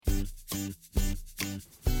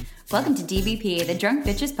Welcome to DBP, the Drunk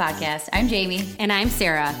Bitches Podcast. I'm Jamie. And I'm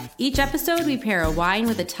Sarah. Each episode, we pair a wine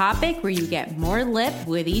with a topic where you get more lip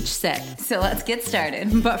with each sip. So let's get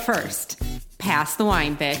started. But first, pass the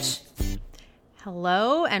wine, bitch.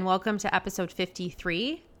 Hello, and welcome to episode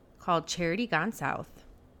 53, called Charity Gone South.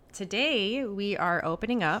 Today, we are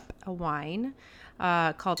opening up a wine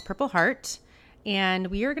called Purple Heart, and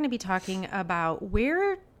we are going to be talking about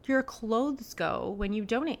where your clothes go when you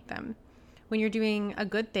donate them. When you're doing a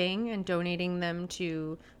good thing and donating them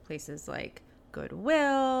to places like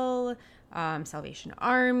Goodwill, Salvation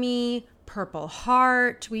Army, Purple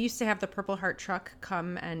Heart. We used to have the Purple Heart truck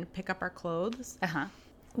come and pick up our clothes.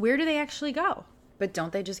 Where do they actually go? But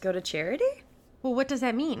don't they just go to charity? Well, what does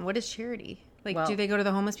that mean? What is charity? Do they go to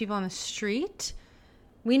the homeless people on the street?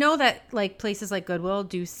 We know that places like Goodwill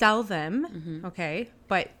do sell them, okay?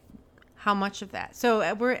 But how much of that? So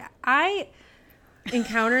I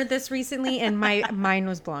encountered this recently and my mind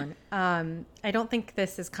was blown. I don't think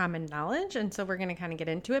this is common knowledge, and so we're going to kind of get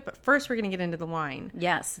into it. But first, we're going to get into the wine.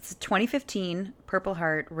 Yes, it's a 2015 Purple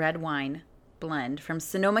Heart red wine blend from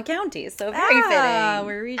Sonoma County. So very fitting.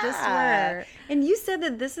 Where we just were. And you said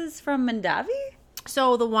that this is from Mondavi?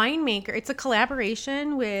 So the winemaker, it's a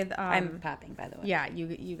collaboration with... I'm popping, by the way. Yeah,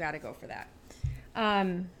 you got to go for that.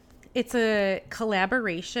 It's a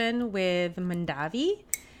collaboration with Mondavi.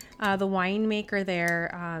 The winemaker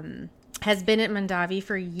there has been at Mondavi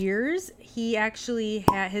for years. He actually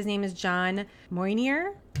his name is John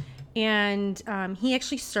Moynier, and he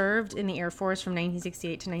actually served in the Air Force from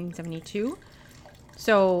 1968 to 1972.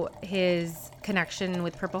 So his connection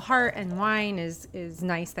with Purple Heart and wine is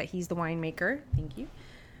nice that he's the winemaker. Thank you.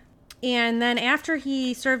 And then after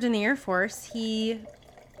he served in the Air Force, he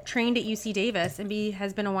trained at UC Davis and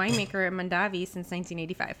has been a winemaker at Mondavi since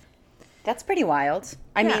 1985. That's pretty wild.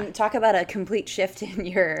 I mean, talk about a complete shift in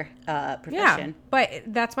your profession. Yeah, but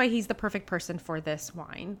that's why he's the perfect person for this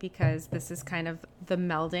wine, because this is kind of the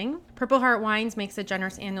melding. Purple Heart Wines makes a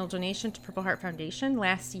generous annual donation to Purple Heart Foundation.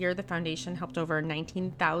 Last year, the foundation helped over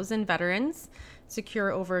 19,000 veterans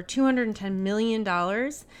secure over $210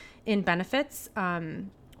 million in benefits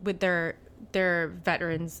with their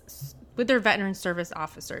veteran service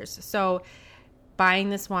officers. So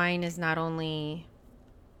buying this wine is not only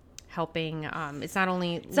helping, it's not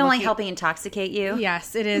only helping intoxicate you.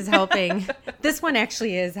 Yes, it is helping. This one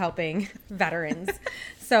actually is helping veterans.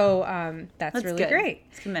 So that's really good. Great.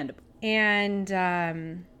 It's commendable.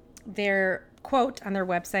 And their quote on their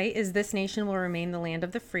website is, "This nation will remain the land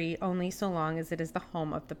of the free only so long as it is the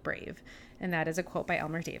home of the brave." And that is a quote by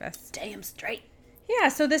Elmer Davis. Damn straight. Yeah,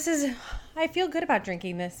 so I feel good about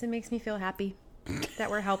drinking this. It makes me feel happy that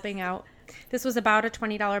we're helping out. This was about a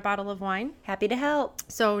 $20 bottle of wine. Happy to help.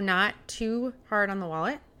 So not too hard on the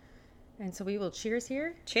wallet. And so we will cheers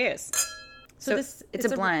here. Cheers. So it's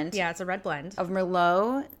a blend. Yeah, it's a red blend. Of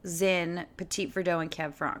Merlot, Zin, Petit Verdot, and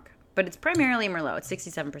Cab Franc. But it's primarily Merlot. It's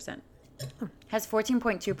 67%. Has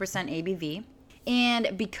 14.2% ABV.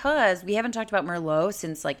 And because we haven't talked about Merlot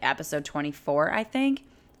since episode 24, I think,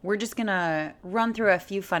 we're just going to run through a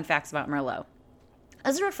few fun facts about Merlot.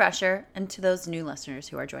 As a refresher, and to those new listeners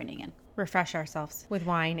who are joining in. Refresh ourselves with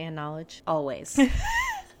wine and knowledge. Always.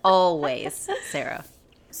 Always, Sarah.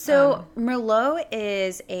 So Merlot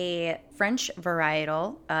is a French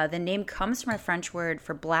varietal. The name comes from a French word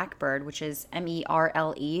for blackbird, which is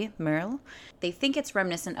M-E-R-L-E, Merle. They think it's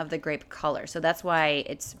reminiscent of the grape color. So that's why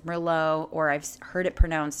it's Merlot, or I've heard it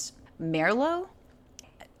pronounced Merlot?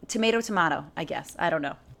 Tomato, I guess. I don't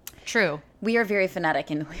know. True. We are very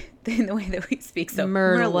phonetic in the way that we speak. So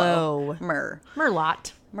Merlot.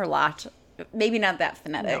 Merlot. Maybe not that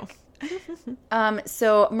phonetic. No.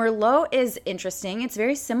 So Merlot is interesting. It's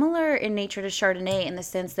very similar in nature to Chardonnay in the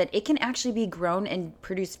sense that it can actually be grown and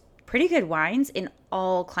produce pretty good wines in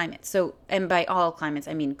all climates. So, and by all climates,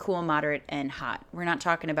 I mean cool, moderate, and hot. We're not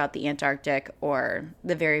talking about the Antarctic or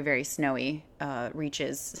the very, very snowy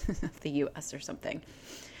reaches of the U.S. or something.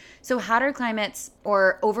 So hotter climates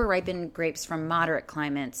or over-ripened grapes from moderate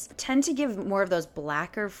climates tend to give more of those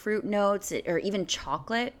blacker fruit notes or even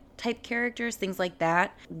chocolate type characters, things like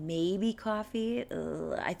that. Maybe coffee.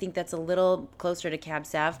 I think that's a little closer to Cab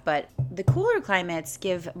Sav, but the cooler climates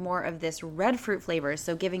give more of this red fruit flavor,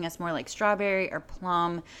 so giving us more like strawberry or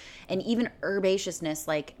plum and even herbaceousness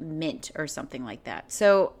like mint or something like that.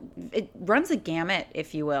 So it runs a gamut,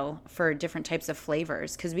 if you will, for different types of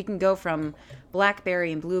flavors because we can go from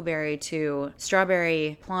blackberry and blueberry to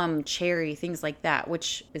strawberry, plum, cherry, things like that,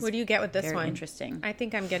 which is what do you get with this very one? Interesting. I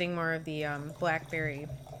think I'm getting more of the blackberry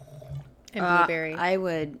and blueberry. I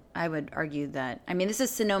would argue that. I mean, this is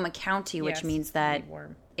Sonoma County, which means that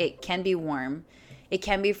warm. It can be warm. It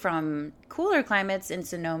can be from cooler climates in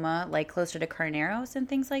Sonoma, like closer to Carneros and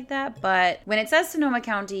things like that. But when it says Sonoma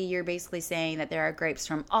County, you're basically saying that there are grapes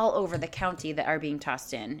from all over the county that are being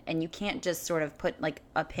tossed in. And you can't just sort of put like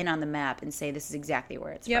a pin on the map and say this is exactly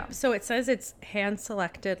where it's from. So it says it's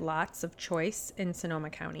hand-selected lots of choice in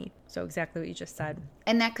Sonoma County. So exactly what you just said.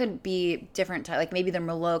 And that could be different. Like maybe the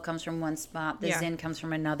Merlot comes from one spot, the Zin comes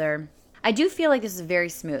from another. I do feel like this is very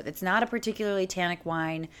smooth. It's not a particularly tannic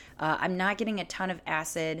wine. I'm not getting a ton of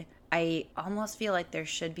acid. I almost feel like there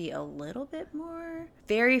should be a little bit more.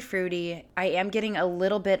 Very fruity. I am getting a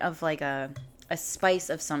little bit of like a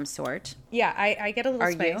spice of some sort. Yeah, I get a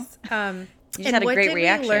little spice. You just had a great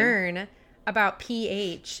reaction. What did we learn about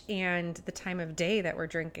pH and the time of day that we're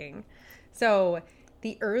drinking? So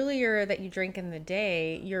the earlier that you drink in the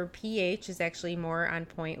day, your pH is actually more on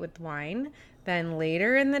point with wine than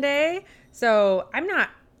later in the day. So I'm not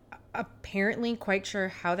apparently quite sure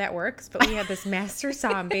how that works, but we had this master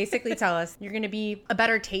som basically tell us you're going to be a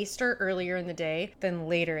better taster earlier in the day than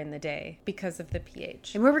later in the day because of the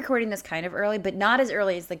pH. And we're recording this kind of early, but not as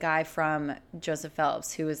early as the guy from Joseph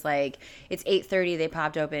Phelps who was like, it's 8:30, they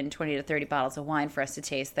popped open 20 to 30 bottles of wine for us to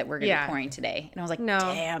taste that we're going to be pouring today. And I was like, no,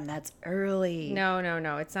 damn, that's early. No,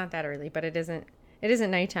 it's not that early, but it isn't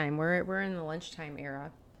nighttime. We're in the lunchtime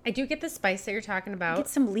era. I do get the spice that you're talking about. I get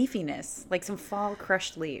some leafiness, like some fall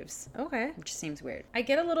crushed leaves. Okay. Which seems weird. I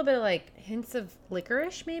get a little bit of like hints of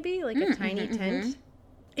licorice maybe, like a tiny tint.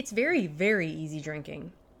 It's very, very easy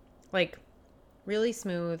drinking. Like really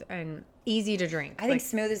smooth and easy to drink. I think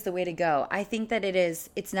smooth is the way to go. I think that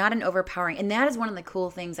it's not an overpowering, and that is one of the cool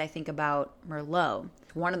things I think about Merlot.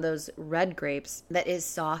 One of those red grapes that is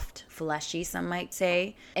soft, fleshy, some might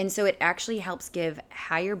say. And so it actually helps give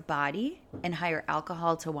higher body and higher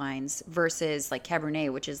alcohol to wines versus like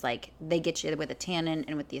Cabernet, which is like they get you with the tannin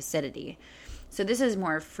and with the acidity. So this is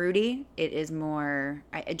more fruity. It is more,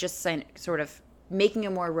 I just sort of making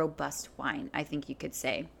a more robust wine, I think you could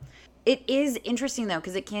say. It is interesting though,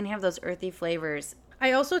 because it can have those earthy flavors.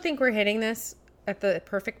 I also think we're hitting this at the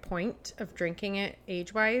perfect point of drinking it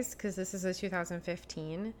age-wise, because this is a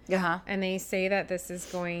 2015. And they say that this is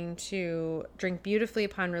going to drink beautifully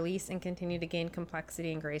upon release and continue to gain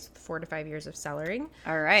complexity and grace with 4 to 5 years of cellaring.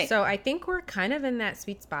 All right. So I think we're kind of in that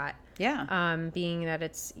sweet spot. Yeah. Being that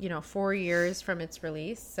it's, 4 years from its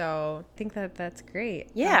release. So I think that's great.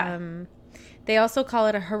 Yeah. They also call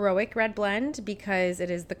it a heroic red blend because it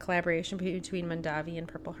is the collaboration between Mondavi and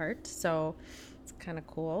Purple Heart. So it's kind of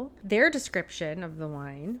cool. Their description of the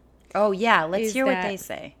wine. Oh, yeah. Let's hear what they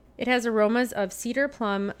say. It has aromas of cedar,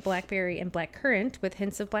 plum, blackberry, and blackcurrant with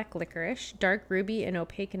hints of black licorice. Dark ruby and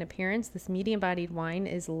opaque in appearance, this medium-bodied wine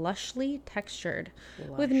is lushly textured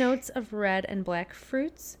with notes of red and black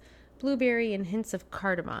fruits, blueberry, and hints of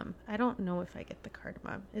cardamom. I don't know if I get the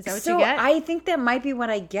cardamom. Is that what you get? I think that might be what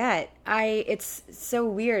I get. It's so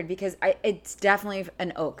weird because it's definitely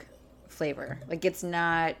an oak flavor. Like it's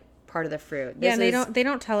not part of the fruit. And they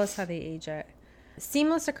don't tell us how they age it.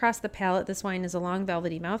 Seamless across the palate, this wine is a long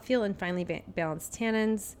velvety mouthfeel and finely balanced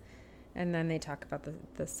tannins. And then they talk about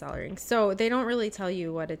the cellaring. So they don't really tell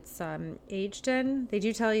you what it's aged in. They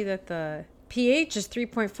do tell you that the pH is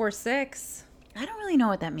 3.46. I don't really know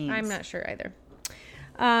what that means. I'm not sure either.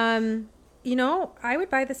 I would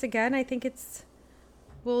buy this again. I think it's...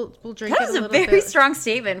 We'll drink it a little bit. That was a very strong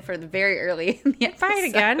statement for the very early in the episode. Buy it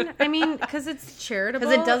again. I mean, because it's charitable.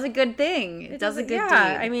 Because it does a good thing. It does a good deed.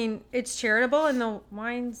 I mean, it's charitable and the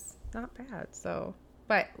wine's not bad. So,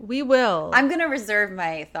 but we will. I'm going to reserve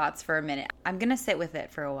my thoughts for a minute. I'm going to sit with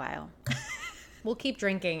it for a while. We'll keep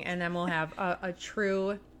drinking and then we'll have a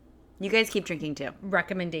true... You guys keep drinking too.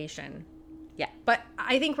 Recommendation. Yeah. But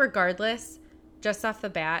I think regardless... Just off the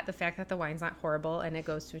bat, the fact that the wine's not horrible and it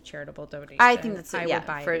goes to a charitable donation. I think that's would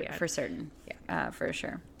buy it again. For certain. Yeah, for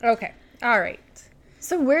sure. Okay. All right.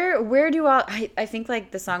 So where do all I think like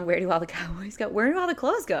the song "Where Do All the Cowboys Go"? Where do all the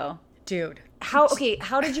clothes go, dude? How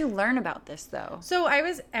did you learn about this though? So I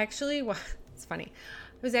was actually it's funny.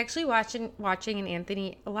 I was actually watching an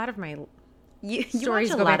Anthony. A lot of my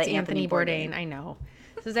stories go back to Anthony Bourdain. I know.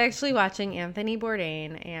 So I was actually watching Anthony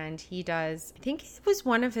Bourdain, and he does, I think it was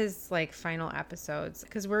one of his like final episodes,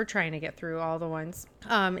 because we're trying to get through all the ones,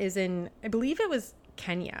 is in, I believe it was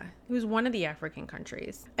Kenya. It was one of the African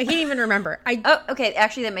countries. I can't even remember. Okay.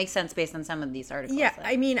 Actually, that makes sense based on some of these articles. Yeah.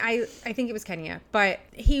 I mean, I think it was Kenya, but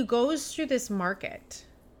he goes through this market,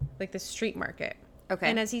 like the street market. Okay.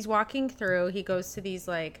 And as he's walking through, he goes to these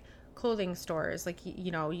like clothing stores, like,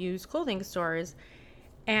 used clothing stores.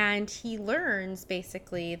 And he learns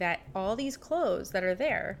basically that all these clothes that are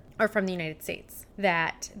there are from the United States.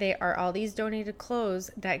 That they are all these donated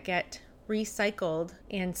clothes that get recycled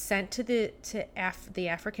and sent to the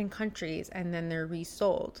African countries, and then they're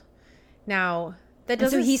resold. Now, that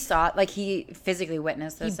doesn't... So he saw, like, he physically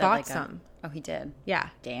witnessed this? He bought some. Oh, he did? Yeah.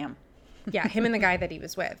 Damn. Yeah, him and the guy that he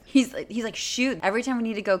was with. He's like, shoot, every time we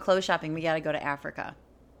need to go clothes shopping, we got to go to Africa.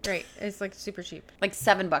 Right. It's like super cheap. Like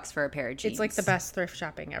 $7 for a pair of jeans. It's like the best thrift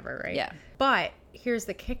shopping ever, right? Yeah. But here's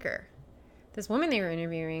the kicker. This woman they were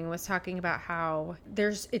interviewing was talking about how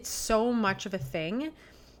it's so much of a thing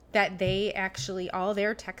that they actually, all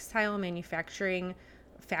their textile manufacturing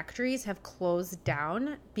factories have closed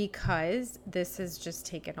down because this has just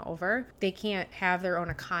taken over. They can't have their own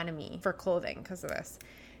economy for clothing because of this.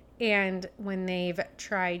 And when they've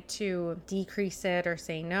tried to decrease it or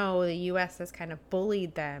say no, the U.S. has kind of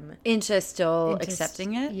bullied them into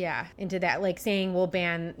accepting it? Yeah, into that, like saying we'll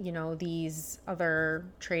ban, these other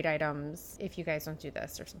trade items if you guys don't do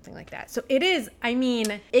this or something like that. So it is, I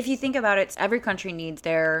mean... If you think about it, every country needs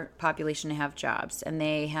their population to have jobs, and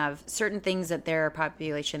they have certain things that their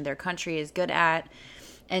country is good at.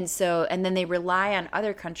 And then they rely on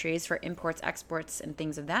other countries for imports, exports, and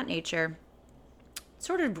things of that nature,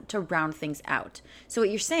 sort of to round things out. So what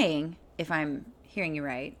you're saying, if I'm hearing you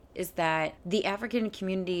right, is that the African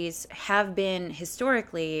communities have been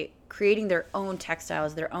historically creating their own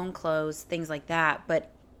textiles, their own clothes, things like that. But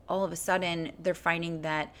all of a sudden, they're finding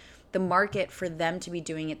that the market for them to be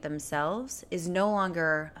doing it themselves is no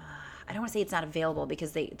longer... I don't want to say it's not available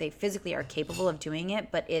because they physically are capable of doing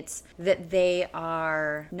it, but it's that they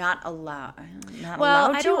are not allowed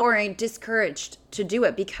to or discouraged to do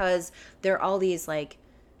it because there are all these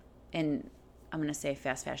and I'm going to say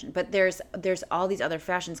fast fashion, but there's all these other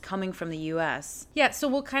fashions coming from the U.S. Yeah, so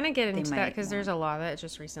we'll kind of get into that because there's a law that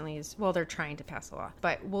just recently they're trying to pass a law,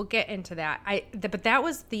 but we'll get into that. But that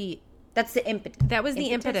was That's the impetus. That was the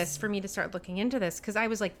impetus for me to start looking into this because I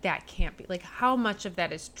was like, that can't be. Like, how much of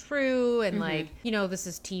that is true? And this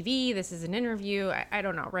is TV. This is an interview. I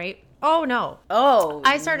don't know, right? Oh, no. Oh,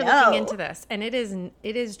 I started looking into this, and it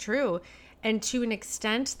is true. And to an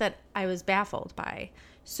extent that I was baffled by.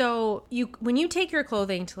 So when you take your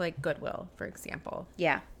clothing to like Goodwill, for example.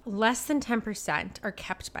 Yeah. Less than 10% are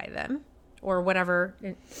kept by them or whatever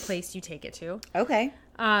place you take it to. Okay.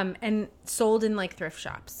 And sold in like thrift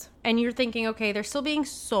shops. And you're thinking, okay, they're still being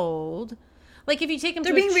sold. Like if you take them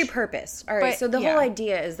they're being repurposed. All right. So the whole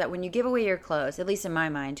idea is that when you give away your clothes, at least in my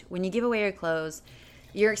mind, when you give away your clothes,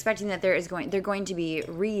 you're expecting that they're going to be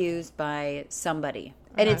reused by somebody.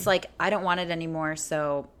 And it's like, I don't want it anymore,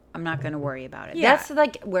 so I'm not going to worry about it. Yeah. That's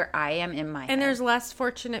like where I am in my head. And there's less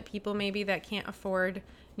fortunate people maybe that can't afford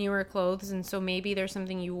newer clothes, and so maybe there's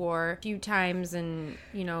something you wore a few times and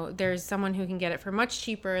there's someone who can get it for much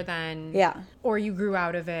cheaper than or you grew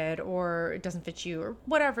out of it or it doesn't fit you or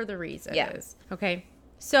whatever the reason is. Okay,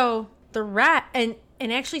 so and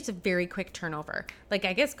actually it's a very quick turnover. Like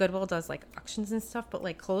I guess Goodwill does like auctions and stuff, but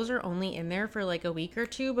like clothes are only in there for like a week or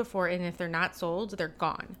two before, and if they're not sold, they're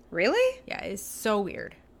gone. Really? Yeah, it's so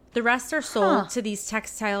weird. The rest are sold to these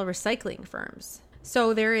textile recycling firms.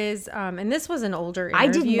 So there is, and this was an older interview.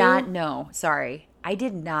 I did not know. Sorry. I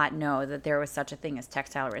did not know that there was such a thing as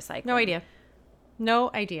textile recycling.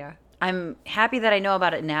 No idea. I'm happy that I know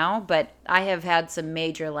about it now, but I have had some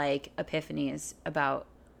major, epiphanies about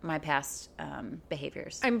my past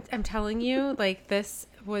behaviors. I'm telling you, this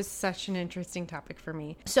was such an interesting topic for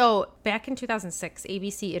me. So back in 2006,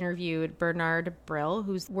 ABC interviewed Bernard Brill,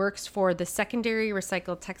 who works for the Secondary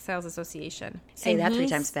Recycled Textiles Association. Say that 3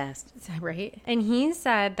 times fast. Right. And he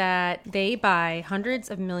said that they buy hundreds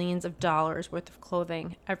of millions of dollars worth of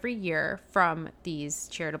clothing every year from these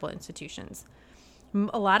charitable institutions.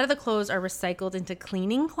 A lot of the clothes are recycled into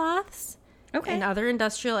cleaning cloths. Okay. And other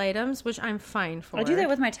industrial items, which I'm fine for. I do that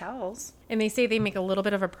with my towels. And they say they make a little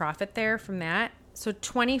bit of a profit there from that. So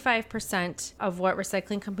 25% of what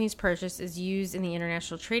recycling companies purchase is used in the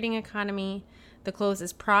international trading economy. The clothes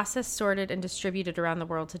is processed, sorted, and distributed around the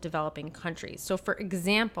world to developing countries. So for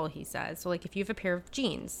example, he says, if you have a pair of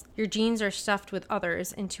jeans, your jeans are stuffed with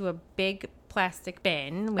others into a big plastic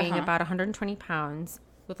bin weighing about 120 pounds.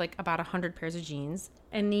 With about 100 pairs of jeans.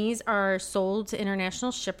 And these are sold to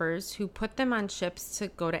international shippers who put them on ships to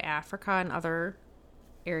go to Africa and other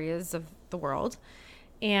areas of the world.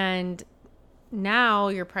 And now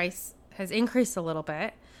your price has increased a little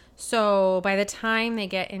bit. So by the time they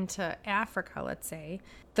get into Africa, let's say,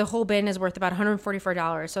 the whole bin is worth about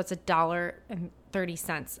 $144. So it's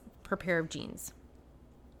 $1.30 per pair of jeans.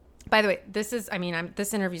 By the way, this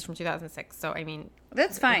interview's from 2006, so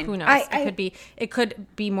that's fine. Who knows? It could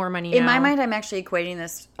be more money now. In my mind, I'm actually equating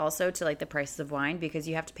this also to the prices of wine because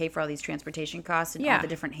you have to pay for all these transportation costs and all the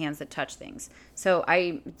different hands that touch things. So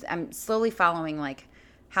I'm slowly following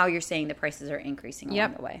how you're saying the prices are increasing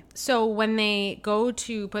along the way. So when they go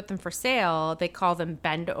to put them for sale, they call them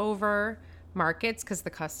bend over markets because the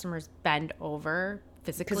customers bend over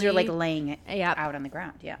physically. Because you're like laying it out on the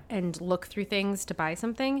ground. Yeah. And look through things to buy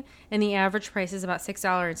something. And the average price is about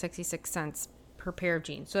 $6.66 per pair of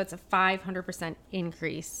jeans. So that's a 500%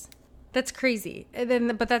 increase. That's crazy.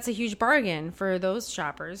 But that's a huge bargain for those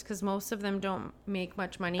shoppers because most of them don't make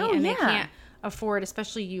much money they can't afford,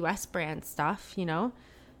 especially U.S. brand stuff, you know?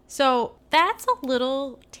 So that's a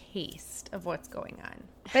little taste of what's going on.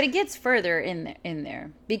 But it gets further in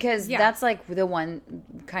there because that's like the one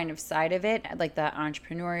kind of side of it, like the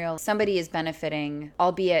entrepreneurial. Somebody is benefiting,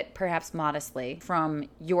 albeit perhaps modestly, from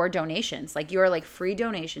your donations. Like your like free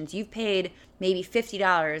donations. You've paid maybe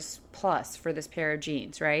 $50 plus for this pair of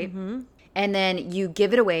jeans, right? Mm-hmm. And then you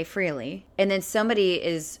give it away freely, and then somebody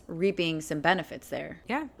is reaping some benefits there.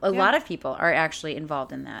 Yeah. A lot of people are actually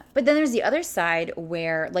involved in that. But then there's the other side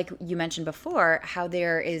where, like you mentioned before, how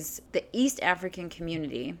there is the East African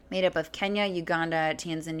community made up of Kenya, Uganda,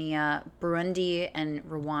 Tanzania, Burundi, and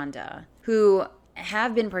Rwanda, who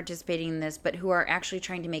have been participating in this, but who are actually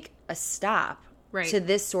trying to make a stop to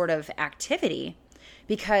this sort of activity.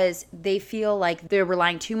 Because they feel like they're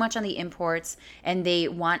relying too much on the imports and they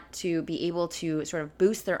want to be able to sort of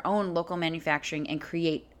boost their own local manufacturing and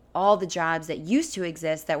create all the jobs that used to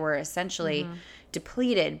exist that were essentially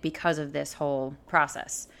depleted because of this whole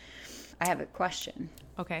process. I have a question.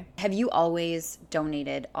 Okay. Have you always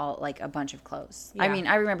donated a bunch of clothes? Yeah. I mean,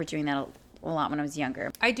 I remember doing that a lot when I was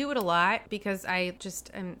younger. I do it a lot because I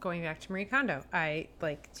just am going back to Marie Kondo. I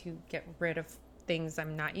like to get rid of things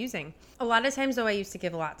I'm not using. A lot of times, though, I used to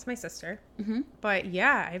give a lot to my sister. Mm-hmm. But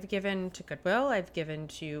yeah, I've given to Goodwill. I've given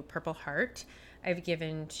to Purple Heart. I've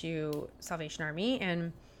given to Salvation Army.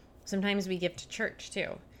 And sometimes we give to church,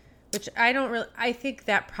 too. Which I think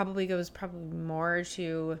that probably goes more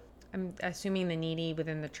to, I'm assuming, the needy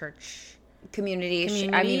within the church community.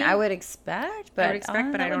 I mean, I would expect, but but I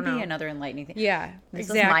don't know. That would be another enlightening thing. Yeah, this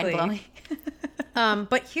exactly. is mind-blowing.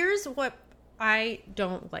 But here's what I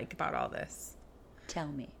don't like about all this. Tell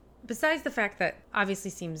me. Besides the fact that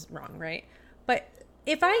obviously seems wrong, right? But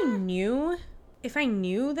if I knew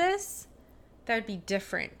this, that would be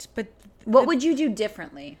different. But what would you do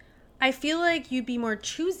differently? I feel like you'd be more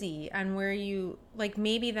choosy on where you, like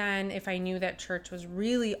maybe then if I knew that church was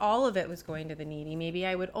really, all of it was going to the needy, maybe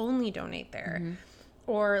I would only donate there. Mm-hmm.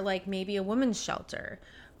 Or like maybe a women's shelter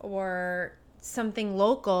or something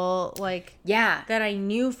local, that I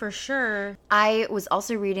knew for sure. I was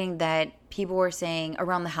also reading that people were saying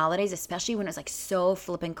around the holidays, especially when it was like so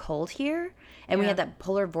flipping cold here and we had that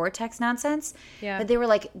polar vortex nonsense, but they were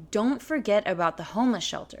like, don't forget about the homeless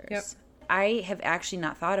shelters. Yep. I have actually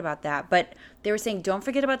not thought about that, but they were saying don't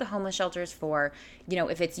forget about the homeless shelters for,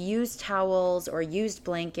 if it's used towels or used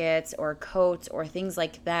blankets or coats or things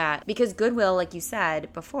like that. Because Goodwill, like you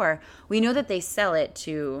said before, we know that they sell it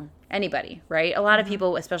to anybody, right? A lot of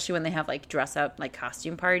people, especially when they have like dress up, like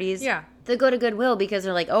costume parties, they go to Goodwill because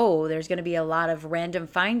they're like, oh, there's going to be a lot of random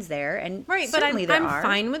finds there. And right, but I'm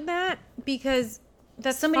fine with that because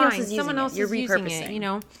that's somebody else is using Someone else You're is repurposing. Using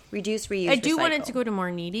it, Reduce, reuse, I do recycle. want it to go to more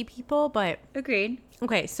needy people, but... Agreed.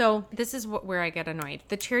 Okay, so this is where I get annoyed.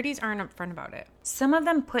 The charities aren't upfront about it. Some of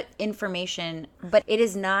them put information, but it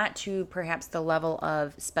is not to perhaps the level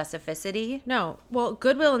of specificity. No. Well,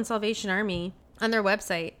 Goodwill and Salvation Army, on their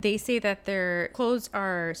website, they say that their clothes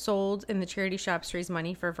are sold in the charity shops to raise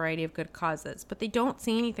money for a variety of good causes, but they don't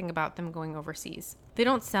say anything about them going overseas. They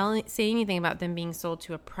don't say anything about them being sold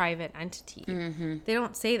to a private entity. Mm-hmm. They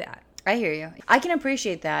don't say that. I hear you. I can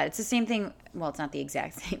appreciate that. It's the same thing. Well, it's not the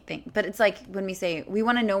exact same thing, but it's like when we say we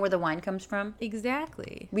want to know where the wine comes from.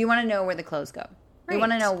 Exactly. We want to know where the clothes go. Right. We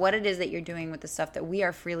want to know what it is that you're doing with the stuff that we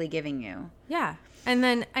are freely giving you. Yeah. And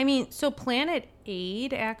then, so Planet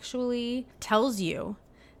Aid actually tells you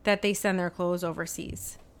that they send their clothes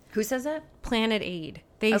overseas. Who says that? Planet Aid.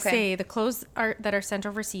 They say the clothes that are sent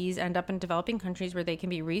overseas end up in developing countries where they can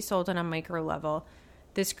be resold on a micro level.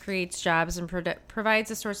 This creates jobs and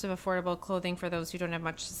provides a source of affordable clothing for those who don't have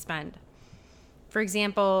much to spend. For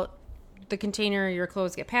example, the container your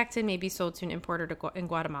clothes get packed in may be sold to an importer in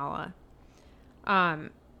Guatemala.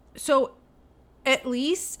 So at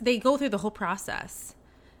least they go through the whole process.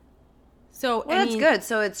 So that's good.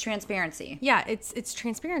 So it's transparency. Yeah, it's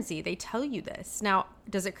transparency. They tell you this. Now,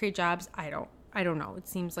 does it create jobs? I don't know. It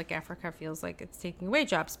seems like Africa feels like it's taking away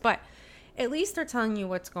jobs, but at least they're telling you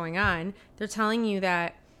what's going on. They're telling you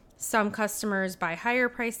that some customers buy higher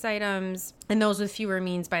priced items and those with fewer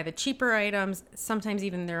means buy the cheaper items. Sometimes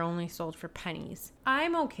even they're only sold for pennies.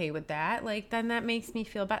 I'm okay with that. Then that makes me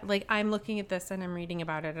feel bad. I'm looking at this and I'm reading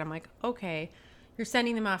about it and I'm like, okay, You're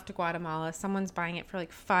sending them off to Guatemala. Someone's buying it for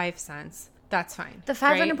like 5 cents. That's fine. The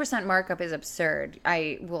 500% markup is absurd.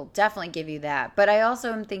 I will definitely give you that. But I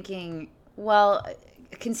also am thinking, well,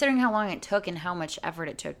 considering how long it took and how much effort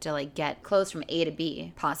it took to like get clothes from A to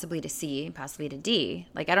B, possibly to C, possibly to D.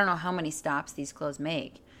 Like, I don't know how many stops these clothes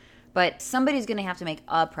make. But somebody's going to have to make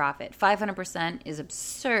a profit. 500% is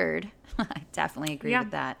absurd. I definitely agree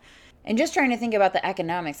with that. And just trying to think about the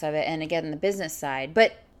economics of it and, again, the business side.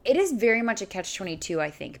 But it is very much a catch-22, I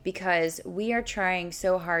think, because we are trying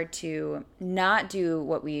so hard to not do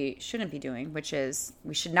what we shouldn't be doing, which is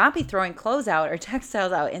we should not be throwing clothes out or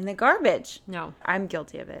textiles out in the garbage. No. I'm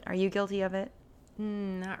guilty of it. Are you guilty of it?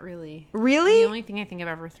 Not really. Really? The only thing I think I've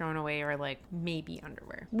ever thrown away are like maybe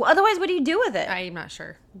underwear. Well, otherwise, what do you do with it? I'm not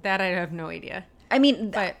sure. That I have no idea. I mean,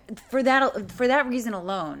 But for that reason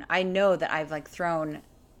alone, I know that I've like thrown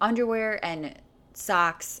underwear and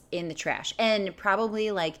socks in the trash, and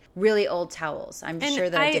probably like really old towels. I'm sure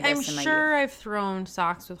that I did this in my youth. I've thrown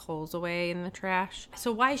socks with holes away in the trash.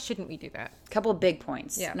 So why shouldn't we do that? Couple of big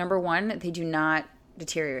points. Yeah. Number one, they do not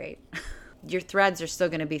deteriorate. Your threads are still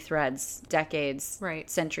going to be threads decades, Right.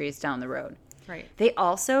 centuries down the road. Right. They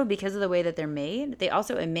also, because of the way that they're made, they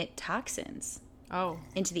also emit toxins Oh,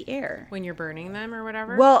 into the air. when you're burning them or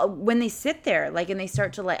whatever? Well, when they sit there, like, and they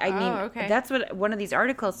start to like, I mean, okay. that's what one of these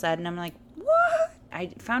articles said, and I'm like, what? I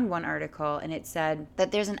found one article, and it said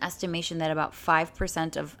that there's an estimation that about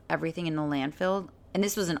 5% of everything in the landfill, and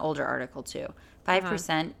this was an older article too,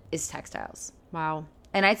 5% is textiles. Wow.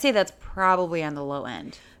 And I'd say that's probably on the low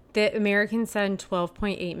end. The Americans send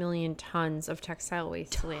 12.8 million tons of textile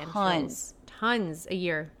waste to landfills. Tons a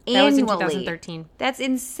year. That was in Annually. 2013. That's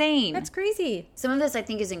insane. That's crazy. Some of this, I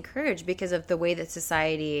think, is encouraged because of the way that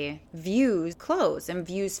society views clothes and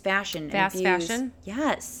views fashion. Fast fashion?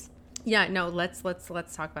 Yes. Yeah, no, let's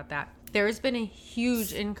talk about that. There's been a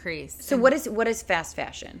huge increase. So what is fast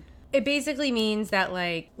fashion? It basically means that,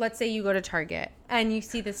 like, let's say you go to Target and you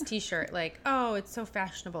see this t-shirt, like, oh, it's so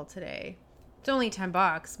fashionable today. It's only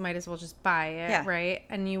 $10. Might as well just buy it, Yeah. right?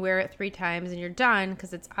 And you wear it 3 times and you're done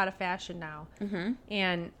because it's out of fashion now. Mm-hmm.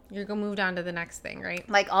 And you're going to move on to the next thing, right?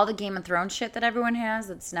 Like all the Game of Thrones shit that everyone has.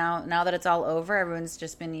 That's now that it's all over, everyone's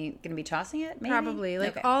just going to be tossing it. Maybe? Probably.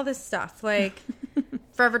 Like Okay. all this stuff. Like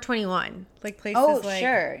Forever 21. Like places Oh, like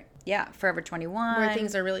sure. Yeah, Forever 21. where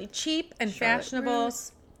things are really cheap and fashionable.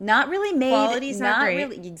 Bruce. Not really made. Quality's not great.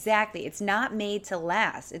 really. Exactly. It's not made to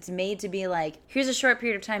last. It's made to be like, here's a short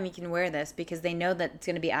period of time you can wear this because they know that it's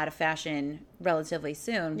going to be out of fashion relatively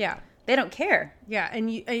soon. Yeah. They don't care. Yeah,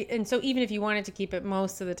 and so even if you wanted to keep it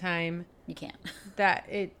most of the time, You can't. that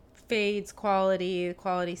it fades quality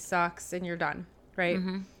sucks, and you're done, right?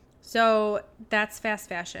 So that's fast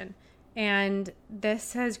fashion. And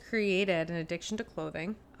this has created an addiction to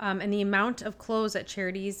clothing. And the amount of clothes that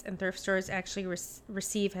charities and thrift stores actually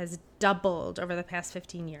receive has doubled over the past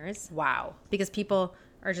 15 years. Wow. Because people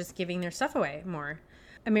are just giving their stuff away more.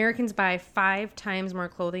 Americans buy 5 times more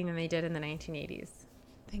clothing than they did in the 1980s.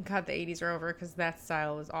 Thank God the 80s are over because that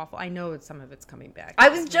style was awful. I know some of it's coming back. I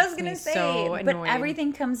was just It going to makes me say, so but annoying.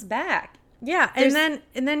 everything comes back. Yeah, and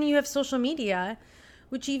then you have social media,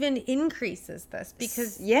 which even increases this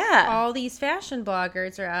because Yeah. all these fashion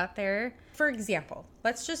bloggers are out there. For example,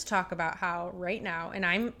 let's just talk about how right now, and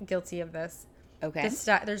I'm guilty of this. Okay.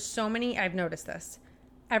 There's so many. I've noticed this.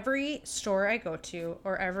 Every store I go to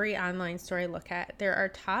or every online store I look at, there are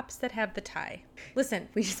tops that have the tie. Listen,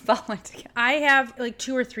 We just follow it together. I have like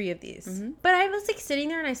 2 or 3 of these. But I was like sitting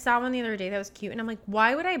there and I saw one the other day that was cute. And I'm like,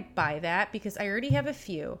 why would I buy that? Because I already have a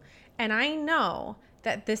few. And I know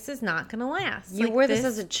that this is not going to last. You Like, wore this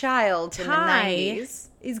as a child in the tie 90s.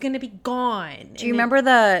 is going to be gone. Do you remember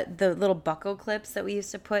the little buckle clips that we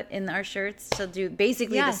used to put in our shirts to do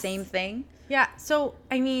basically the Yes. same thing? Yeah. So,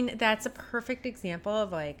 I mean, that's a perfect example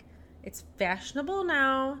of like, it's fashionable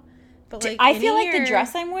now. But like, I in feel a like the year,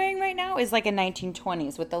 dress I'm wearing right now is like a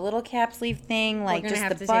 1920s with the little cap sleeve thing, like we're gonna just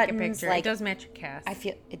have the to buttons. take a picture. Like It does match your cast. I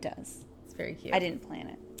feel it does. It's very cute. I didn't plan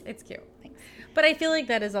it. It's cute. Thanks. But I feel like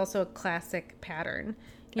that is also a classic pattern.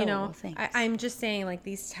 You Oh, know, well, thanks. I'm just saying, like,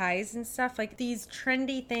 these ties and stuff, like, these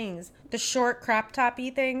trendy things, the short crop toppy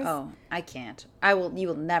things. Oh, I can't. You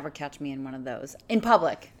will never catch me in one of those in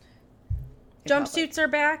public. Jumpsuits are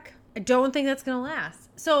back. I don't think that's going to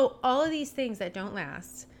last. So, all of these things that don't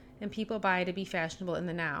last and people buy to be fashionable in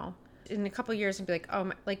the now, in a couple of years, and be like, oh,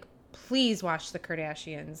 my, like, please watch the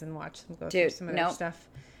Kardashians and watch them go through Dude, some of their nope. stuff.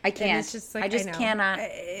 I And can't. it's just like, I just know. cannot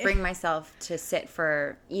bring myself to sit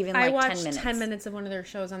for even I like watched 10 minutes. 10 minutes of one of their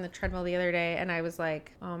shows on the treadmill the other day, and I was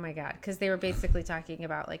like, oh my God. Because they were basically talking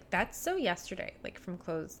about, like, that's so yesterday, like, from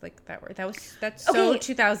clothes, like, that's so Okay.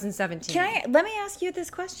 2017. Let me ask you this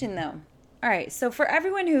question though. All right. So for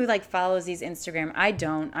everyone who like follows these Instagram, I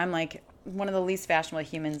don't. I'm like one of the least fashionable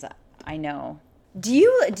humans I know. Do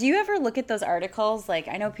you ever look at those articles? Like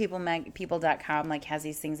I know people.com like has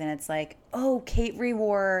these things and it's like, oh, Kate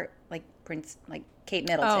rewore like Kate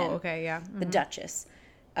Middleton. Oh, okay, yeah. The Duchess.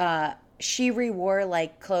 She rewore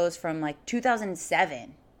like clothes from like 2007.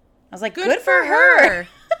 I was like, good for her.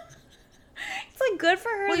 It's like good for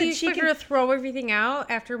her. Well, that you expect her to throw everything out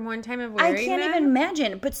after one time of wearing I can't even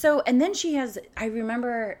imagine. But so, and then she has, I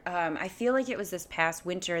remember, I feel like it was this past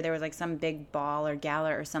winter, there was like some big ball or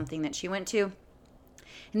gala or something that she went to.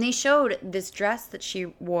 And they showed this dress that she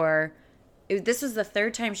wore. This was the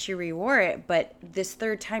third time she rewore it, but this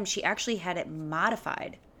third time she actually had it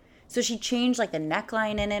modified. So she changed like the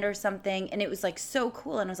neckline in it or something, and it was like so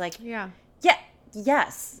cool. And I was like,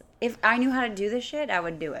 yes. If I knew how to do this shit, I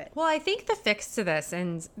would do it. Well, I think the fix to this,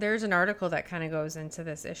 and there's an article that kind of goes into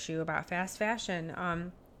this issue about fast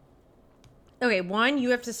fashion. Okay, one,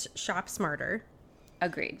 you have to shop smarter.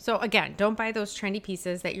 Agreed. So again, don't buy those trendy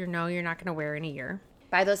pieces that you're not going to wear in a year.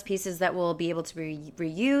 Buy those pieces that will be able to be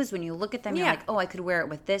reused. When you look at them, you're like, oh, I could wear it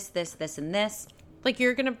with this, this, this, and this. Like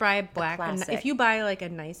you're going to buy black. If you buy like a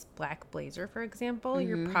nice black blazer, for example,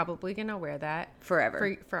 you're probably going to wear that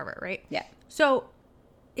forever, right? Yeah. So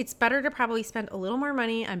it's better to probably spend a little more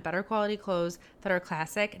money on better quality clothes that are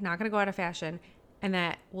classic, not going to go out of fashion, and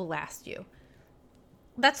that will last you.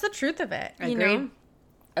 That's the truth of it. Agreed. You know?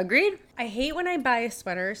 Agreed. I hate when I buy a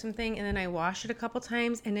sweater or something and then I wash it a couple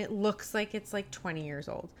times and it looks like it's like 20 years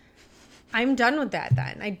old. I'm done with that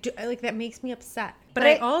then. I like that makes me upset. But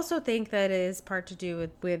I also think that is part to do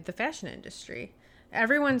with the fashion industry.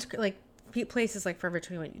 Everyone's like places like Forever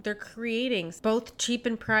 21. They're creating both cheap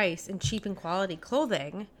in price and cheap in quality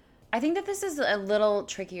clothing. I think that this is a little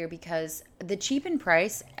trickier because the cheap in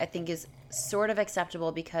price I think is sort of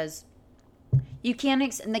acceptable because you can't,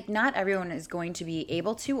 like, not everyone is going to be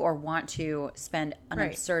able to or want to spend an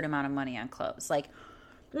absurd amount of money on clothes. Like,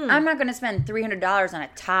 I'm not going to spend $300 on a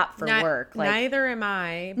top for work. Like, neither am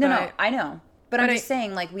I. No, I know. But I'm just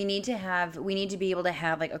saying, like, we need to be able to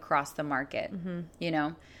have, like, across the market, you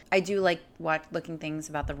know? I do like looking things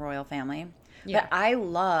about the royal family. Yeah. But I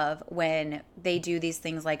love when they do these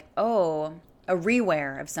things like, oh, a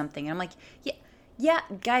rewear of something. And I'm like, yeah,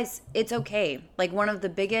 guys, it's okay. Like, one of the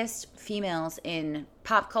biggest females in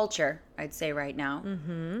pop culture, I'd say right now,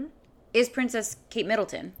 is Princess Kate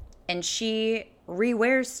Middleton. And she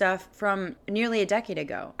rewears stuff from nearly a decade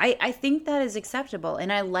ago. I think that is acceptable.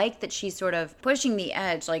 And I like that she's sort of pushing the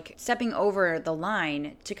edge, like stepping over the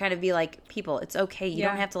line to kind of be like, people, it's okay. You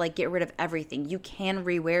don't have to, like, get rid of everything. You can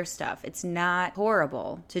rewear stuff. It's not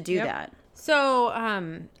horrible to do that. So,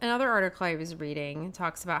 another article I was reading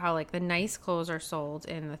talks about how, like, the nice clothes are sold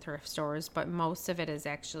in the thrift stores, but most of it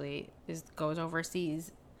goes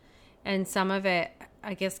overseas. And some of it,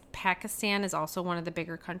 I guess Pakistan is also one of the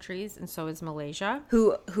bigger countries, and so is Malaysia.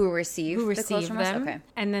 Who receive the clothes from us? Okay.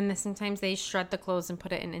 And then sometimes they shred the clothes and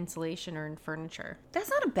put it in insulation or in furniture. That's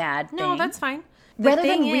not a bad thing. No, that's fine. Here's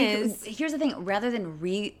the thing. Rather than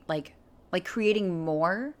creating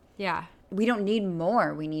more... Yeah. We don't need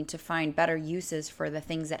more. We need to find better uses for the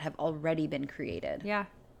things that have already been created. Yeah.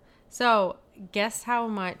 So, guess how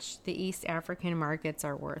much the East African markets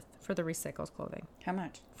are worth for the recycled clothing? How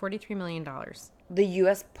much? $43 million. The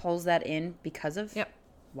U.S. pulls that in because of? Yep.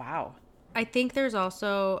 Wow. I think there's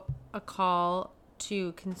also a call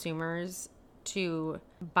to consumers to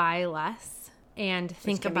buy less and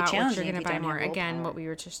think about what you're going to buy more. Again, what we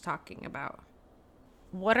were just talking about.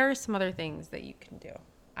 What are some other things that you can do?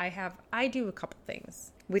 I do a couple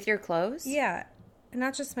things. With your clothes? Yeah.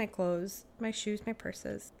 Not just my clothes, my shoes, my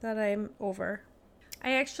purses that I'm over.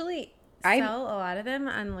 I actually sell a lot of them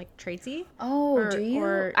on like Tradesy. Oh, do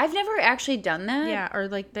you? I've never actually done that. Yeah, or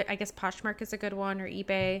like I guess Poshmark is a good one, or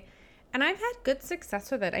eBay. And I've had good success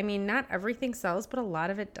with it. I mean, not everything sells, but a lot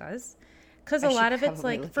of it does. Because a lot of it's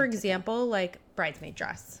like, for example, like bridesmaid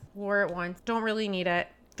dress. Wore it once, don't really need it,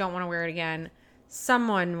 don't want to wear it again.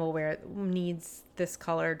 Someone will wear it, needs this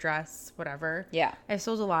color dress, whatever. Yeah. I've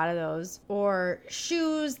sold a lot of those. Or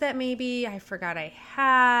shoes that maybe I forgot I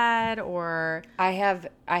had, or... I have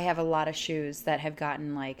a lot of shoes that have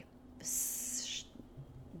gotten like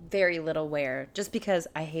very little wear just because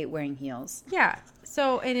I hate wearing heels. Yeah.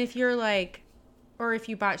 So, and if you're like, or if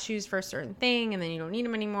you bought shoes for a certain thing and then you don't need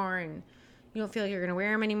them anymore and you don't feel like you're going to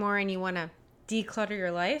wear them anymore and you want to declutter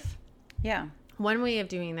your life. Yeah. One way of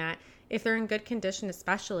doing that, if they're in good condition,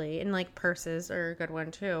 especially, and like purses are a good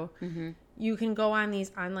one too, you can go on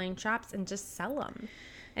these online shops and just sell them.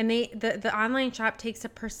 And the online shop takes a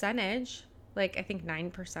percentage, like I think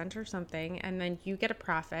 9% or something, and then you get a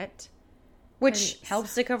profit. Which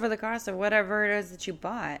helps to cover the cost of whatever it is that you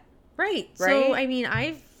bought. Right. So, I mean,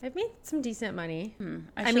 I've made some decent money.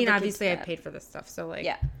 I mean, obviously I paid for this stuff. So like,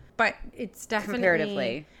 but it's definitely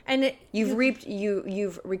comparatively. And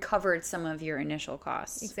you've recovered some of your initial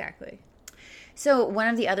costs. Exactly. So one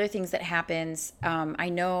of the other things that happens, I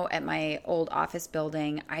know at my old office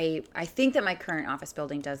building, I think that my current office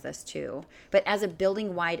building does this too, but as a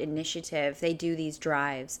building-wide initiative, they do these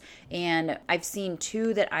drives. And I've seen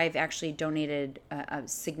 2 that I've actually donated a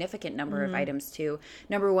significant number of items to.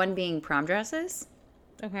 Number 1 being prom dresses.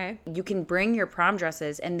 Okay. You can bring your prom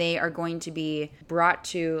dresses and they are going to be brought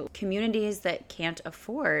to communities that can't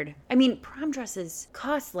afford. I mean, prom dresses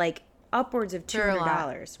cost like upwards of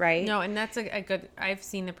 $200, right? No, and that's a good. I've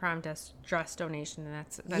seen the prom dress donation, and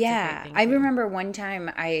that's a yeah. great thing I remember one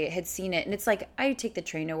time I had seen it, and it's like I take the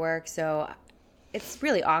train to work, so it's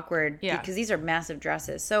really awkward because these are massive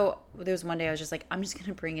dresses. So there was one day I was just like, I'm just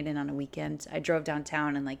gonna bring it in on a weekend. I drove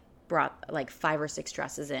downtown and like brought like 5 or 6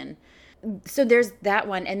 dresses in. So there's that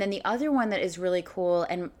one, and then the other one that is really cool,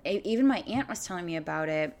 and even my aunt was telling me about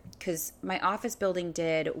it because my office building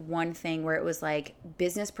did one thing where it was like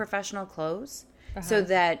business professional clothes, so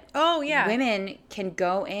that women can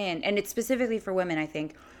go in, and it's specifically for women. I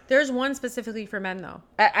think there's one specifically for men though.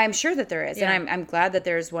 I'm sure that there is, and I'm glad that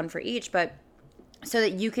there's one for each, but so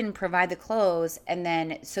that you can provide the clothes, and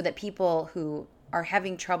then so that people who are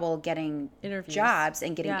having trouble getting jobs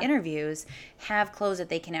and getting interviews have clothes that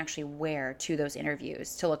they can actually wear to those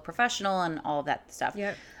interviews to look professional and all of that stuff.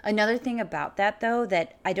 Yep. Another thing about that, though,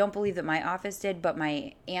 that I don't believe that my office did, but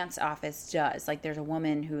my aunt's office does. Like, there's a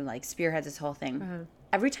woman who, like, spearheads this whole thing.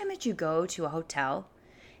 Every time that you go to a hotel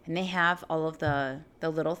and they have all of the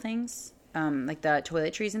little things, like the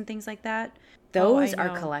toiletries and things like that, those are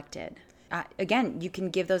collected. Again, you can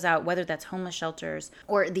give those out, whether that's homeless shelters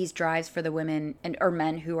or these drives for the women or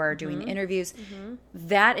men who are doing the interviews.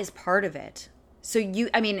 That is part of it. So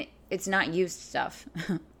it's not used stuff,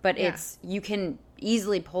 but you can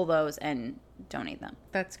easily pull those and donate them.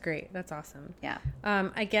 That's great. That's awesome. Yeah.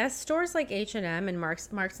 I guess stores like H&M and Marks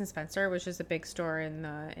and Spencer, which is a big store in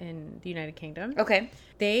the United Kingdom. Okay.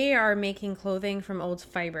 They are making clothing from old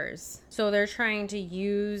fibers. So they're trying to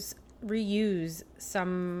reuse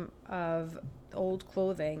some of old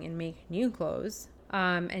clothing and make new clothes.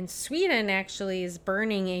 And Sweden actually is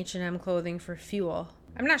burning H&M clothing for fuel.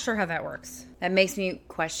 I'm not sure how that works. That makes me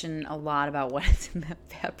question a lot about what is in that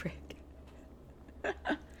fabric.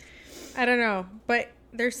 I don't know, but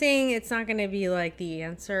they're saying it's not going to be like the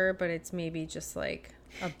answer, but it's maybe just like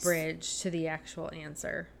a bridge to the actual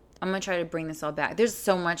answer. I'm going to try to bring this all back. There's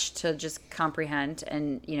so much to just comprehend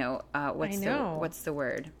and, what's the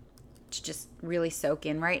word? To just really soak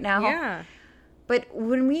in right now. Yeah. But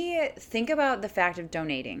when we think about the fact of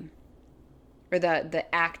donating, or the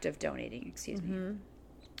act of donating, excuse me.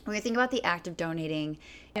 When we think about the act of donating,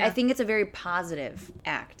 I think it's a very positive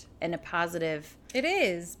act and a positive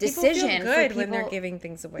decision. People feel good when they're giving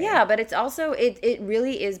things away. Yeah, but it's also, it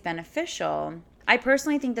really is beneficial. I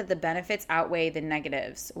personally think that the benefits outweigh the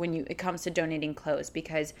negatives when it comes to donating clothes,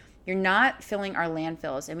 because you're not filling our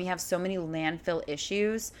landfills, and we have so many landfill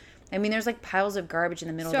issues. I mean, there's like piles of garbage in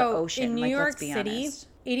the middle of the ocean. In New York let's be City, honest.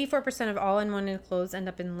 84% of all unwanted clothes end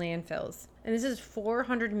up in landfills. And this is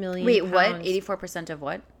 400 million Wait, pounds. what? 84% of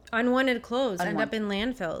what? Unwanted clothes end up in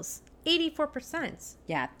landfills. 84%.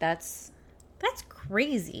 Yeah, that's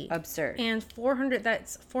crazy. Absurd. And 400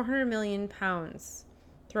 million pounds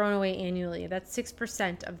thrown away annually. That's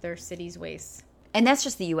 6% of their city's waste. And that's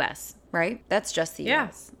just the U.S., right? That's just the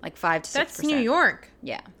U.S. Like 5 to 6%. That's New York.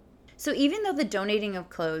 Yeah. So even though the donating of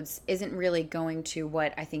clothes isn't really going to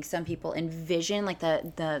what I think some people envision, like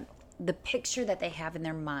the picture that they have in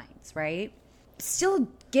their minds, right? Still,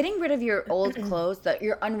 getting rid of your old clothes,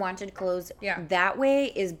 your unwanted clothes, that way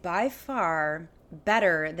is by far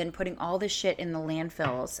better than putting all this shit in the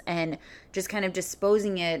landfills and just kind of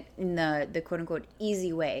disposing it in the quote-unquote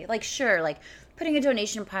easy way. Like, sure, like putting a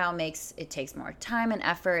donation pile takes more time and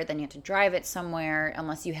effort. Then you have to drive it somewhere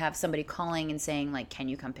unless you have somebody calling and saying, like, can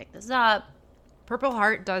you come pick this up? Purple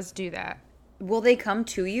Heart does do that. Will they come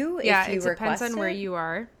to you if you request it? Yeah, it depends on where you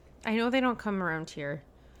are. I know they don't come around here.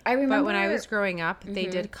 I remember, but when I was growing up, they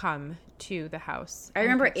did come to the house. I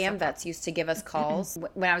remember AmVets used to give us calls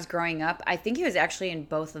when I was growing up. I think it was actually in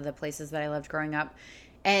both of the places that I lived growing up.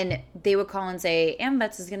 And they would call and say,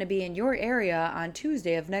 AmVets is going to be in your area on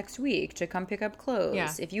Tuesday of next week to come pick up clothes.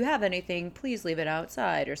 Yeah. If you have anything, please leave it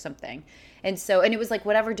outside or something. And it was like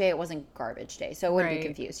whatever day, it wasn't garbage day. So I wouldn't be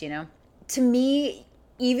confused, you know? To me,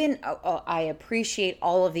 even I appreciate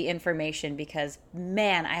all of the information because,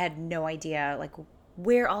 man, I had no idea like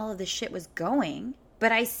where all of this shit was going.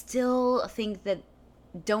 But I still think that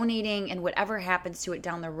donating and whatever happens to it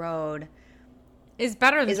down the road is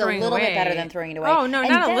better than throwing it away. Is a little bit better than throwing it away. Oh, no,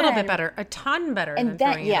 not a little bit better. A ton better than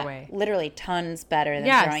throwing it away. Literally tons better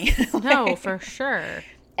than throwing it away. No, for sure.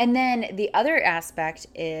 And then the other aspect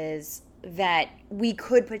is that we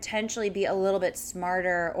could potentially be a little bit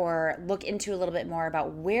smarter or look into a little bit more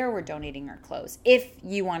about where we're donating our clothes if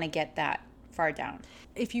you want to get that far down.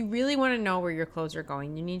 If you really want to know where your clothes are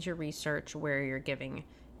going, you need to research where you're giving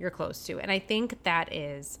your clothes to. And I think that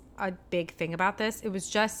is a big thing about this. It was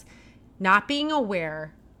just not being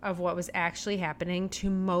aware of what was actually happening to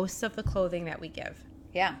most of the clothing that we give.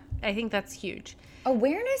 Yeah. I think that's huge.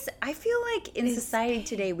 Awareness, I feel like in society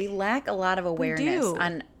today, we lack a lot of awareness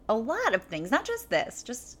on a lot of things. Not just this,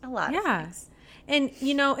 just a lot of things. And,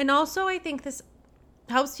 and also I think this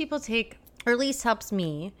helps people take, or at least helps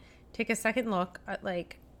me, take a second look at,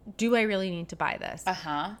 like, do I really need to buy this?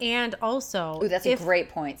 Uh-huh. And also... Ooh, that's a great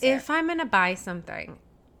point, Sarah. If I'm going to buy something,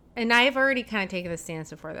 and I've already kind of taken the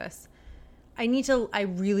stance before this, I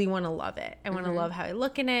really want to love it. I want to love how I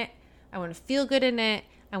look in it. I want to feel good in it.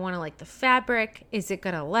 I want to like the fabric. Is it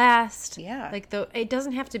going to last? Yeah. Like, it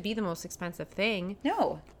doesn't have to be the most expensive thing.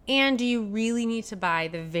 No. And do you really need to buy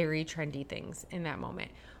the very trendy things in that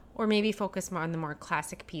moment? Or maybe focus more on the more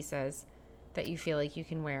classic pieces that you feel like you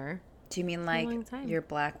can wear. Do you mean like your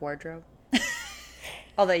black wardrobe?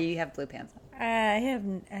 Although you have blue pants on.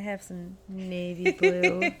 I have some navy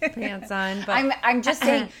blue pants on, but I'm just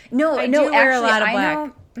saying. No, I no. do wear actually, a lot of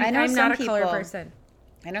black. I know I'm some not a people, color person.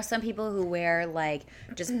 I know some people who wear like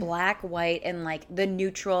just black, white, and like the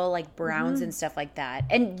neutral like browns and stuff like that.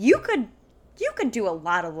 And you could do a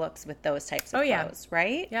lot of looks with those types of clothes,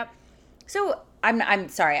 right? Yep. So I'm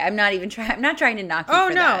sorry. I'm not trying to knock you. Oh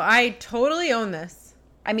for no, that. I totally own this.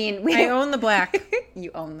 I mean, I own the black.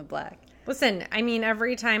 You own the black. Listen, I mean,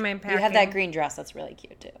 every time I'm packing... You have that green dress. That's really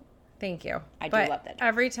cute, too. Thank you. I do love that dress.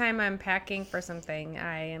 Every time I'm packing for something,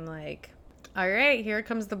 I am like, all right, here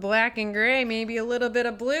comes the black and gray. Maybe a little bit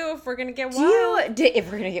of blue if we're going to get wild. If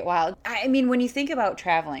we're going to get wild. I mean, when you think about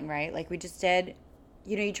traveling, right? Like we just did,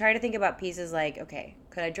 you try to think about pieces like, okay,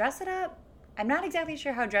 could I dress it up? I'm not exactly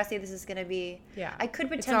sure how dressy this is going to be. Yeah. I could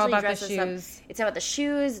potentially dress this up. It's about the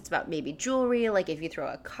shoes. It's about maybe jewelry. Like if you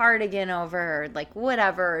throw a cardigan over or like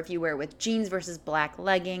whatever, if you wear with jeans versus black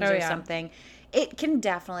leggings something, it can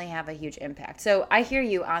definitely have a huge impact. So I hear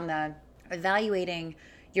you on the evaluating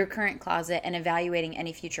your current closet and evaluating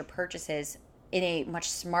any future purchases in a much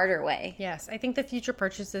smarter way. Yes. I think the future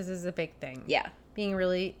purchases is a big thing. Yeah. Being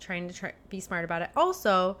really trying to be smart about it.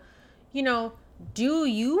 Also, do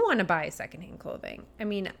you want to buy secondhand clothing? I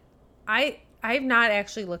mean, I've not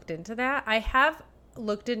actually looked into that. I have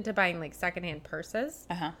looked into buying like secondhand purses.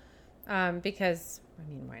 Because I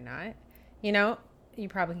mean, why not? You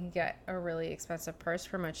probably can get a really expensive purse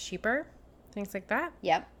for much cheaper. Things like that.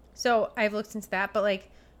 Yep. So I've looked into that, but like,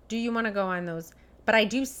 do you want to go on those? But I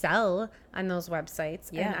do sell on those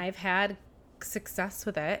websites, and I've had success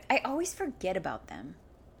with it. I always forget about them.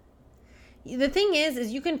 The thing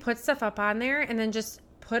is you can put stuff up on there and then just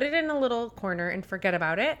put it in a little corner and forget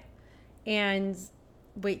about it and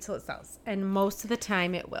wait till it sells. And most of the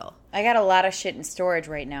time it will. I got a lot of shit in storage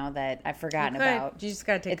right now that I've forgotten about. You just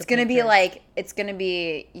got to take It's going to be like, it's going to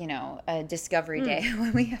be, a discovery day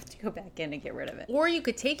when we have to go back in and get rid of it. Or you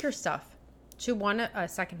could take your stuff to a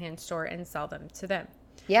secondhand store and sell them to them.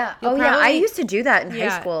 Yeah. I used to do that in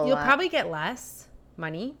high school. You'll probably get less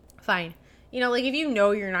money. Fine. Like if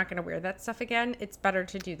you're not going to wear that stuff again, it's better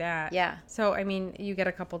to do that. Yeah. So, I mean, you get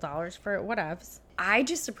a couple dollars for it, whatevs. I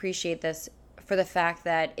just appreciate this for the fact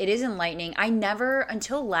that it is enlightening.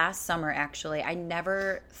 Until last summer, actually, I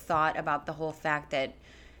never thought about the whole fact that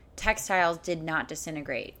textiles did not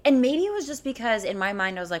disintegrate. And maybe it was just because in my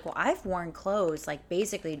mind I was like, well, I've worn clothes like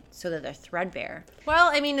basically so that they're threadbare.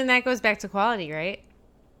 Well, I mean, and that goes back to quality, right?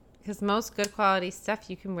 Because most good quality stuff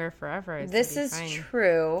you can wear forever. This is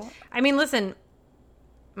true. I mean, listen,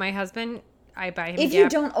 my husband, I buy him if you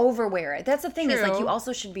don't overwear it. That's the thing. Is like you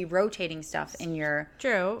also should be rotating stuff in your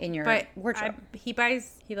wardrobe. He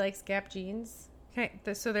likes Gap jeans. Okay,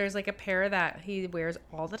 so there's like a pair that he wears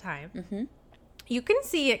all the time. Mm-hmm. You can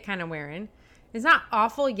see it kind of wearing. It's not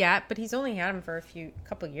awful yet, but he's only had them for a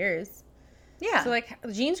couple years. Yeah. So, like,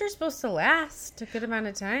 jeans are supposed to last a good amount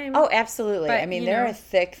of time. Oh, absolutely. But, I mean, they're a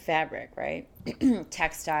thick fabric, right?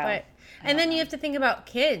 Textile. And then you have to think about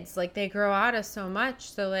kids. Like, they grow out of so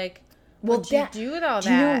much. So, like, what you do with all that?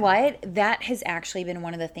 Do you know what? That has actually been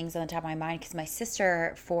one of the things on the top of my mind. Because my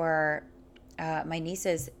sister, for my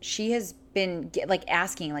nieces, she has been, like,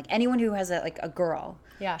 asking, like, anyone who has, a girl.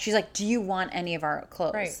 Yeah. She's like, do you want any of our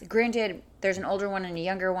clothes? Right. Granted, there's an older one and a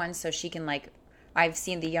younger one, so she can, like, I've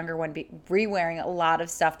seen the younger one be re-wearing a lot of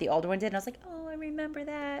stuff the older one did. And I was like, oh, I remember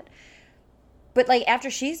that. But like after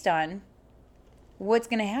she's done, what's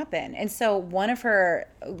going to happen? And so one of her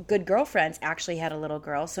good girlfriends actually had a little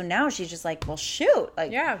girl. So now she's just like, well, shoot.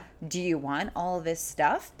 Like, Yeah. do you want all of this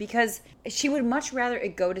stuff? Because she would much rather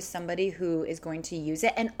it go to somebody who is going to use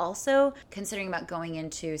it. And also considering about going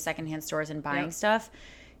into secondhand stores and buying Yep. stuff,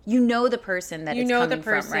 you know the person that You it's know coming the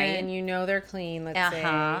person, from, right? you know they're clean, let's say.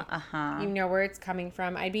 You know where it's coming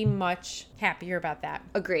from. I'd be much happier about that.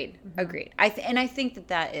 Agreed. Agreed. I think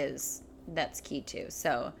that's key too.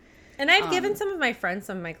 So... And I've given some of my friends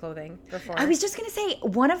some of my clothing before. I was just going to say,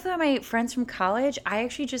 one of my friends from college, I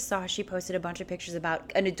actually just saw she posted a bunch of pictures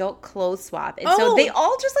about an adult clothes swap. And so they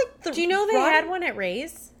all just like... Do you know they had one at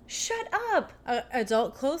Ray's? Shut up.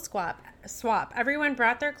 Adult clothes swap. Everyone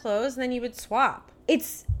brought their clothes and then you would swap.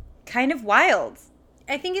 It's kind of wild.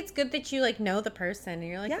 I think it's good that you like know the person and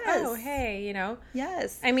you're like, Yes. oh, hey, you know.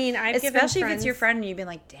 Yes. I mean, especially if it's your friend and you've been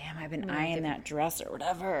like, damn, I've been eyeing that dress or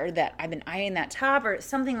whatever, or that I've been eyeing that top or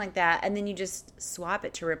something like that, and then you just swap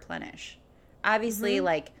it to replenish. Obviously,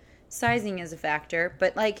 like sizing is a factor,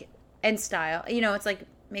 but like and style, you know, it's like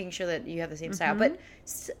making sure that you have the same style. But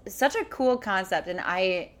such a cool concept, and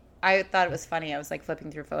I thought it was funny. I was like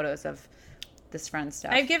flipping through photos of this friend's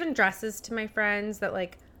stuff. I've given dresses to my friends that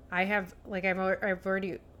like I've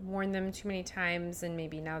already worn them too many times, and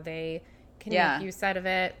maybe now they can make use out of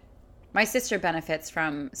it. My sister benefits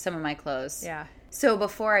from some of my clothes. Yeah. So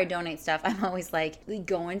before I donate stuff, I'm always like,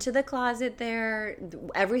 go into the closet there.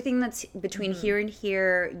 Everything that's between here and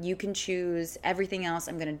here, you can choose. Everything else,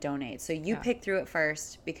 I'm going to donate. So you pick through it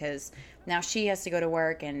first, because now she has to go to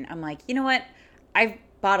work. And I'm like, you know what? I've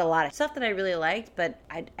bought a lot of stuff that I really liked, but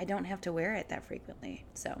I don't have to wear it that frequently.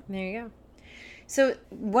 So there you go. So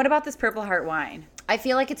what about this Purple Heart wine? I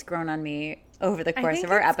feel like it's grown on me over the course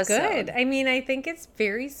of our episode. Good. I mean, I think it's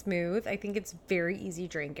very smooth. I think it's very easy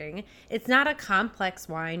drinking. It's not a complex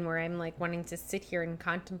wine where I'm like wanting to sit here and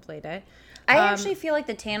contemplate it. I actually feel like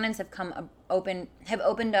the tannins have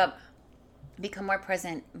opened up, become more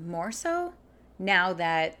present, more so now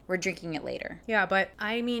that we're drinking it later. Yeah, but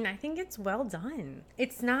I mean, I think it's well done.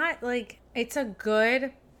 It's not like, it's a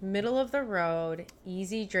good middle of the road,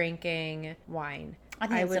 easy drinking wine. I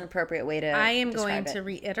think it's an appropriate way to I am describe going to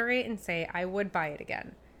reiterate and say I would buy it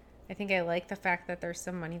again. I think I like the fact that there's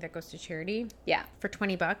some money that goes to charity. Yeah. For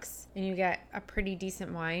 $20 and you get a pretty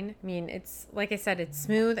decent wine. I mean, it's like I said, it's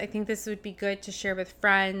smooth. I think this would be good to share with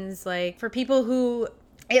friends, like for people who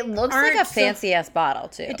It looks like a fancy ass bottle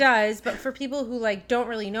too. It does, but for people who like don't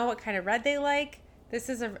really know what kind of red they like, this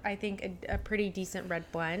is I think a pretty decent red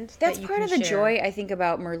blend. That's part of the joy I think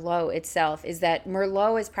about Merlot itself, is that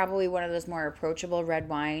Merlot is probably one of those more approachable red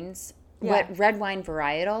wines, red wine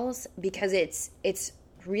varietals, because it's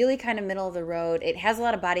really kind of middle of the road. It has a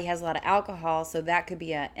lot of body, has a lot of alcohol, so that could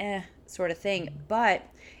be a sort of thing, but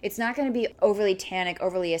it's not going to be overly tannic,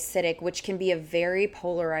 overly acidic, which can be a very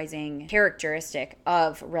polarizing characteristic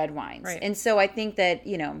of red wines. Right. And so I think that,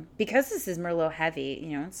 you know, because this is Merlot heavy,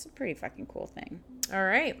 you know, it's a pretty fucking cool thing. All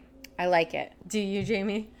right. I like it. Do you,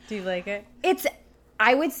 Jamie? Do you like it?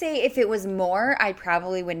 I would say if it was more, I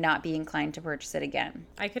probably would not be inclined to purchase it again.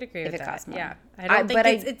 I could agree with that. If it costs more. Yeah. I don't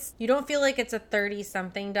think it's you don't feel like it's a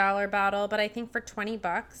 $30-something bottle, but I think for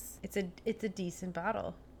 $20, it's a decent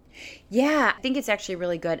bottle. Yeah, I think it's actually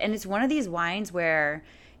really good. And it's one of these wines where,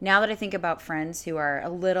 now that I think about friends who are a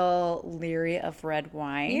little leery of red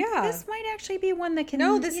wine, this might actually be one that can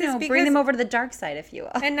bring them over to the dark side, if you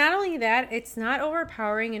will. And not only that, it's not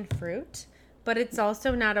overpowering in fruit, but it's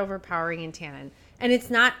also not overpowering in tannin. And it's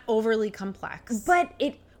not overly complex. But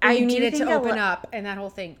you need it to open up and that whole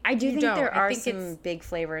thing. I do think there are some big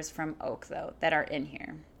flavors from oak, though, that are in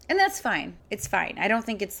here. And that's fine. It's fine. I don't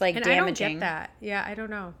think it's like damaging. I don't get that. Yeah, I don't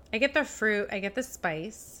know. I get the fruit. I get the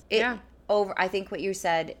spice. I think what you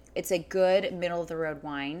said, it's a good middle of the road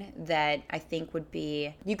wine that I think would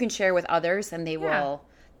be, you can share with others and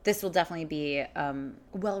this will definitely be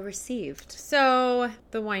well received. So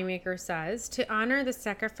the winemaker says, to honor the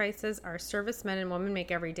sacrifices our servicemen and women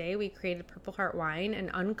make every day, we created Purple Heart Wine,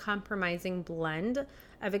 an uncompromising blend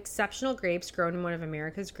of exceptional grapes grown in one of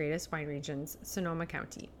America's greatest wine regions, Sonoma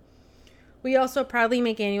County. We also proudly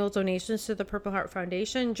make annual donations to the Purple Heart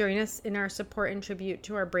Foundation. Join us in our support and tribute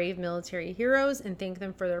to our brave military heroes and thank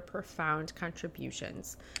them for their profound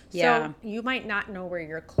contributions. Yeah. So you might not know where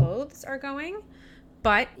your clothes are going,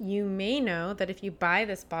 but you may know that if you buy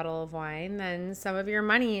this bottle of wine, then some of your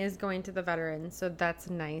money is going to the veterans. So that's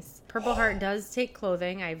nice. Purple Heart does take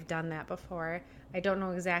clothing. I've done that before. I don't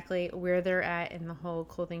know exactly where they're at in the whole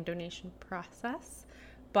clothing donation process,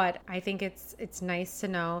 But I think it's nice to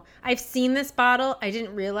know. I've seen this bottle. I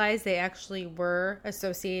didn't realize they actually were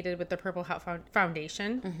associated with the Purple Heart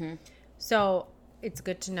Foundation. Mm-hmm. So it's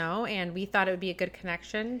good to know. And we thought it would be a good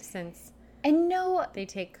connection since I know they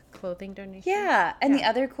take clothing donations. Yeah. And the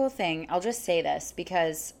other cool thing, I'll just say this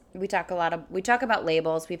because we talk about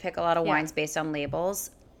labels. We pick a lot of wines based on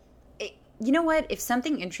labels. You know what? If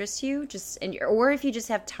something interests you, or if you just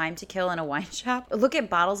have time to kill in a wine shop, look at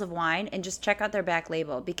bottles of wine and just check out their back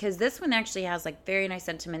label, because this one actually has like very nice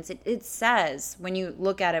sentiments. It says, when you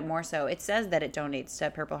look at it more so, it says that it donates to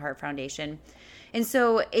Purple Heart Foundation. And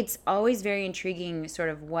so it's always very intriguing sort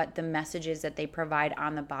of what the message is that they provide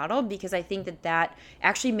on the bottle, because I think that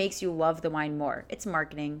actually makes you love the wine more. It's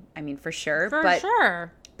marketing, I mean, for sure.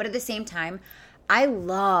 But at the same time, I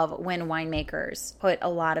love when winemakers put a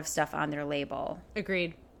lot of stuff on their label.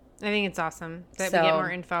 Agreed. I think it's awesome that we get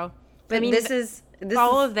more info. But I mean, this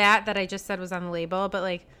all of that I just said was on the label, but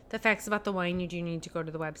like the facts about the wine, you do need to go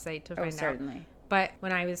to the website to find out. Certainly. But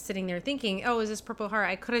when I was sitting there thinking, oh, is this Purple Heart?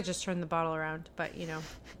 I could have just turned the bottle around, but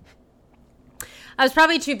I was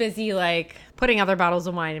probably too busy like putting other bottles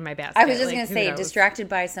of wine in my basket. I was just going to say, distracted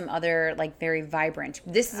by some other like very vibrant.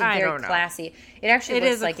 This is a very classy. It actually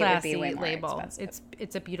looks like it would be way more expensive.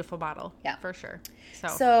 It's a beautiful bottle. Yeah, for sure.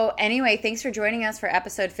 So anyway, thanks for joining us for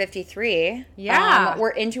episode 53. Yeah, we're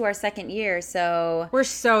into our second year, so we're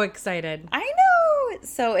so excited. I know.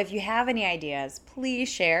 So if you have any ideas, please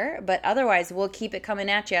share. But otherwise, we'll keep it coming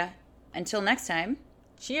at you. Until next time.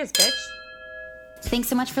 Cheers, bitch. Thanks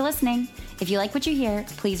so much for listening. If you like what you hear,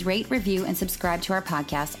 please rate, review, and subscribe to our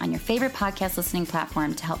podcast on your favorite podcast listening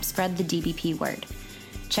platform to help spread the DBP word.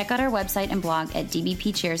 Check out our website and blog at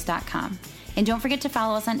dbpcheers.com. And don't forget to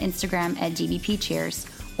follow us on Instagram at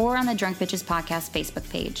dbpcheers or on the Drunk Bitches Podcast Facebook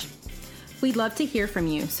page. We'd love to hear from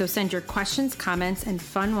you, so send your questions, comments, and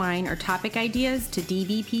fun wine or topic ideas to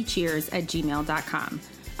dbpcheers@gmail.com.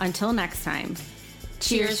 Until next time,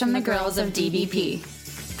 cheers from the girls of DBP.